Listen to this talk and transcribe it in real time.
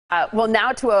Well,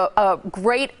 now to a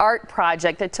great art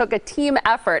project that took a team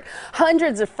effort.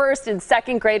 Hundreds of first and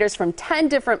second graders from 10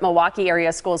 different Milwaukee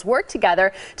area schools worked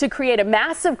together to create a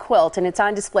massive quilt, and it's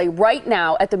on display right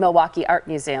now at the Milwaukee Art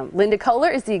Museum. Linda Kohler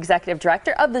is the executive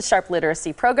director of the Sharp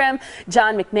Literacy program.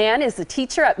 John McMahon is the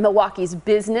teacher at Milwaukee's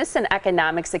Business and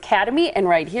Economics Academy, and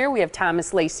right here we have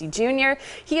Thomas Lacey Jr.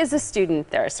 He is a student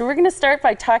there. So we're going to start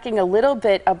by talking a little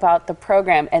bit about the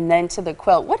program and then to the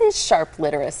quilt. What is Sharp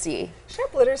Literacy?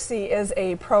 Sharp Literacy is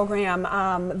a program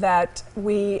that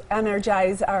we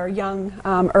energize our young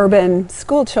urban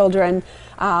school children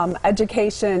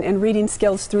education and reading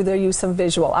skills through their use of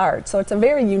visual art. So it's a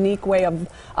very unique way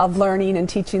of learning and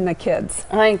teaching the kids.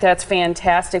 I think that's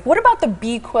fantastic. What about the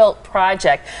Bee Quilt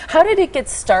project? How did it get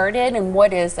started and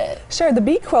what is it? Sure, the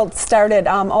Bee Quilt started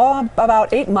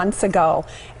about 8 months ago,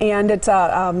 and it's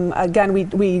again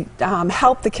we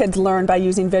help the kids learn by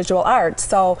using visual art.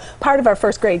 So part of our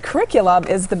first grade curriculum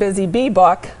is the Busy Bee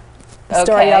book.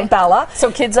 Story of Bella.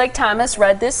 So kids like Thomas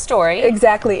read this story.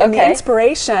 Exactly. And the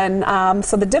inspiration,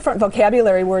 so the different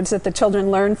vocabulary words that the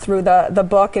children learn through the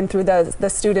book and through the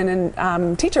student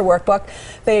and teacher workbook,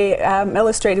 they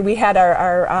illustrated. We had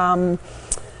our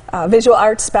visual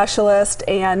arts specialist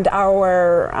and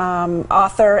our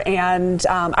author and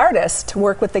artist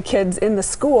work with the kids in the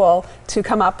school to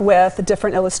come up with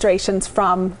different illustrations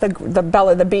from the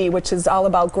Bella the Bee, which is all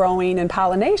about growing and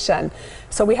pollination.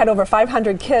 So we had over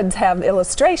 500 kids have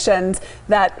illustrations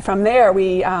that from there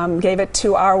we gave it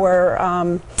to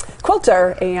our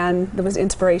quilter, and there was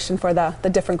inspiration for the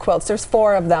different quilts. There's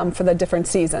 4 of them for the different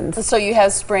seasons. So you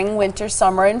have spring, winter,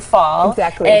 summer, and fall.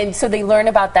 Exactly. And so they learn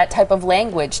about that type of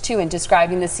language too, and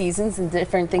describing the seasons and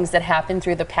different things that happen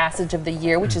through the passage of the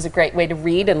year, which is a great way to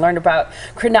read and learn about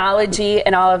chronology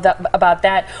and all of that about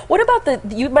that. What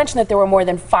about you mentioned that there were more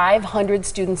than 500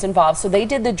 students involved, so they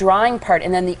did the drawing part,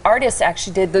 and then the artists actually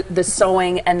did the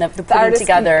sewing and the putting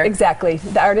together. Exactly.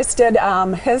 The artist did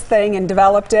his thing and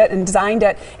developed it and designed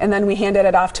it, and then we handed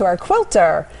it off to our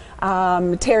quilter,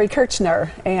 Terry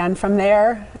Kirchner, and from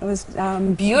there it was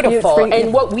beautiful.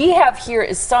 And what we have here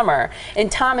is summer.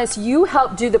 And Thomas, you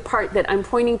helped do the part that I'm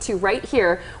pointing to right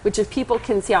here, which if people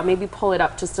can see, I'll maybe pull it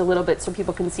up just a little bit so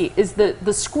people can see, is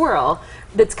the squirrel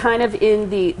that's kind of in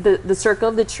the circle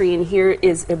of the tree, and here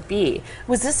is a bee.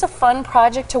 Was this a fun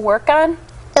project to work on?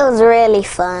 It was really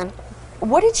fun.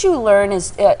 What did you learn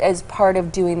as part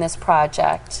of doing this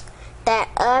project? That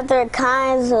other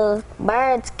kinds of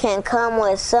birds can come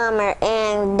with summer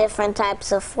and different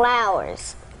types of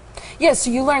flowers. Yeah, so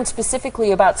you learned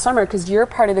specifically about summer because your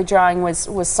part of the drawing was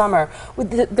summer.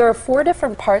 There are 4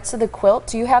 different parts of the quilt.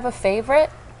 Do you have a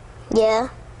favorite? Yeah.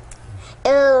 It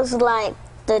was like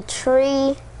the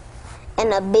tree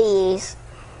and the bees.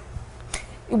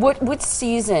 Which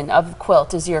season of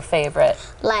quilt is your favorite?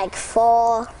 Like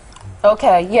fall.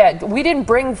 Okay, yeah, we didn't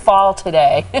bring fall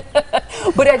today,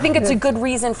 but I think it's a good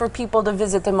reason for people to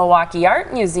visit the Milwaukee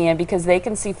Art Museum because they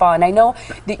can see fall. And I know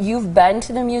that you've been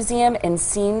to the museum and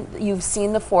you've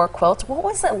seen the 4 quilts. What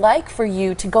was it like for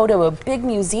you to go to a big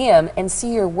museum and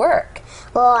see your work?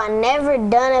 Well, I never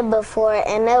done it before,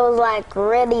 and it was like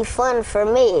really fun for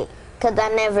me because I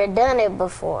never done it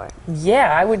before.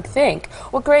 Yeah, I would think.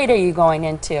 What grade are you going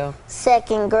into?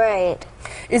 2nd grade.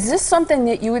 Is this something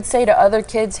that you would say to other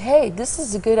kids, hey, this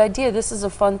is a good idea, this is a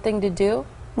fun thing to do?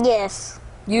 Yes.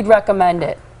 You'd recommend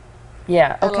it?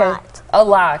 Yeah, okay. A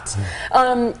lot.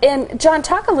 And John,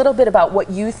 talk a little bit about what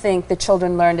you think the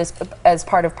children learned as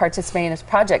part of participating in this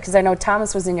project, because I know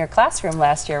Thomas was in your classroom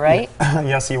last year, right?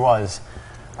 Yes, he was.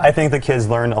 I think the kids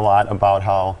learned a lot about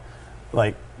how,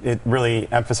 like, it really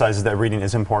emphasizes that reading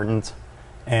is important,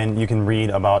 and you can read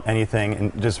about anything,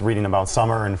 and just reading about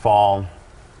summer and fall,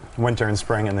 winter and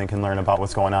spring, and they can learn about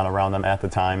what's going on around them at the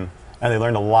time. And they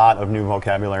learned a lot of new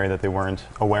vocabulary that they weren't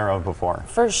aware of before.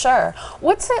 For sure.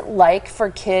 What's it like for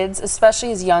kids,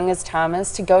 especially as young as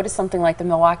Thomas, to go to something like the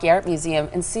Milwaukee Art Museum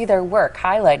and see their work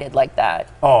highlighted like that?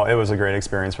 Oh, it was a great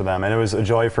experience for them, and it was a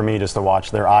joy for me just to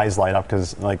watch their eyes light up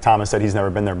because, like Thomas said, he's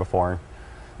never been there before.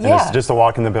 And yeah. Just to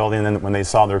walk in the building, and then when they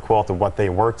saw their quilt of what they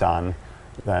worked on,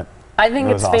 I think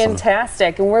it's awesome.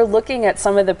 Fantastic, and we're looking at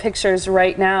some of the pictures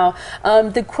right now.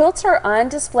 The quilts are on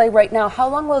display right now. How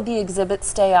long will the exhibit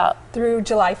stay up? Through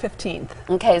July 15th.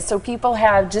 Okay, so people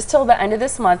have just till the end of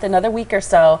this month, another week or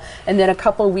so, and then a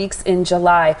couple weeks in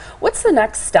July. What's the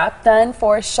next step then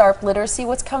for Sharp Literacy?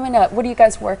 What's coming up? What are you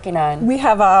guys working on? We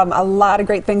have a lot of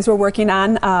great things we're working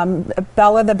on.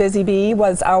 Bella the Busy Bee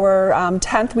was our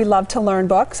 10th We Love to Learn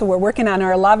book, so we're working on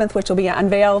our 11th, which will be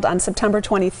unveiled on September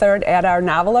 23rd at our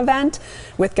novel event. event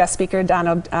with guest speaker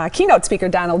keynote speaker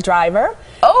Donald Driver.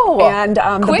 Oh, and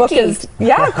the book is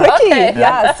quickie. Okay.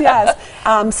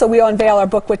 Yes. So we unveil our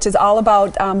book, which is all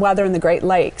about weather in the Great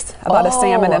Lakes, about a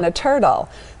salmon and a turtle.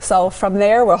 So from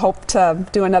there, we'll hope to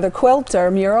do another quilt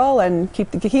or mural and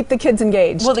keep the kids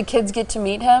engaged. Will the kids get to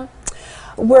meet him?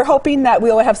 We're hoping that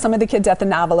we'll have some of the kids at the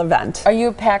novel event. Are you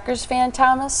a Packers fan,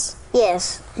 Thomas?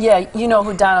 Yes. Yeah, you know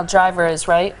who Donald Driver is,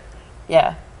 right?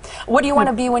 Yeah. What do you want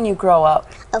to be when you grow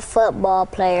up? A football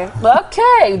player.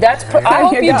 Okay, I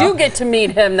hope you go. do get to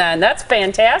meet him then. That's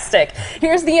fantastic.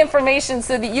 Here's the information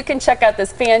so that you can check out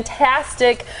this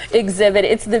fantastic exhibit.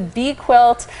 It's the Bee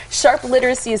Quilt. Sharp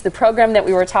Literacy is the program that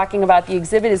we were talking about. The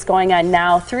exhibit is going on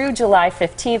now through July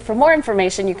 15th. For more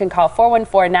information, you can call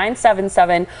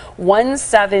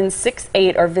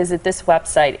 414-977-1768 or visit this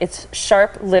website. It's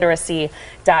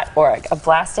sharpliteracy.org. A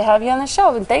blast to have you on the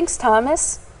show, and thanks,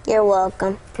 Thomas. You're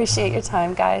welcome. Appreciate your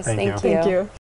time, guys. Thank you. Thank you.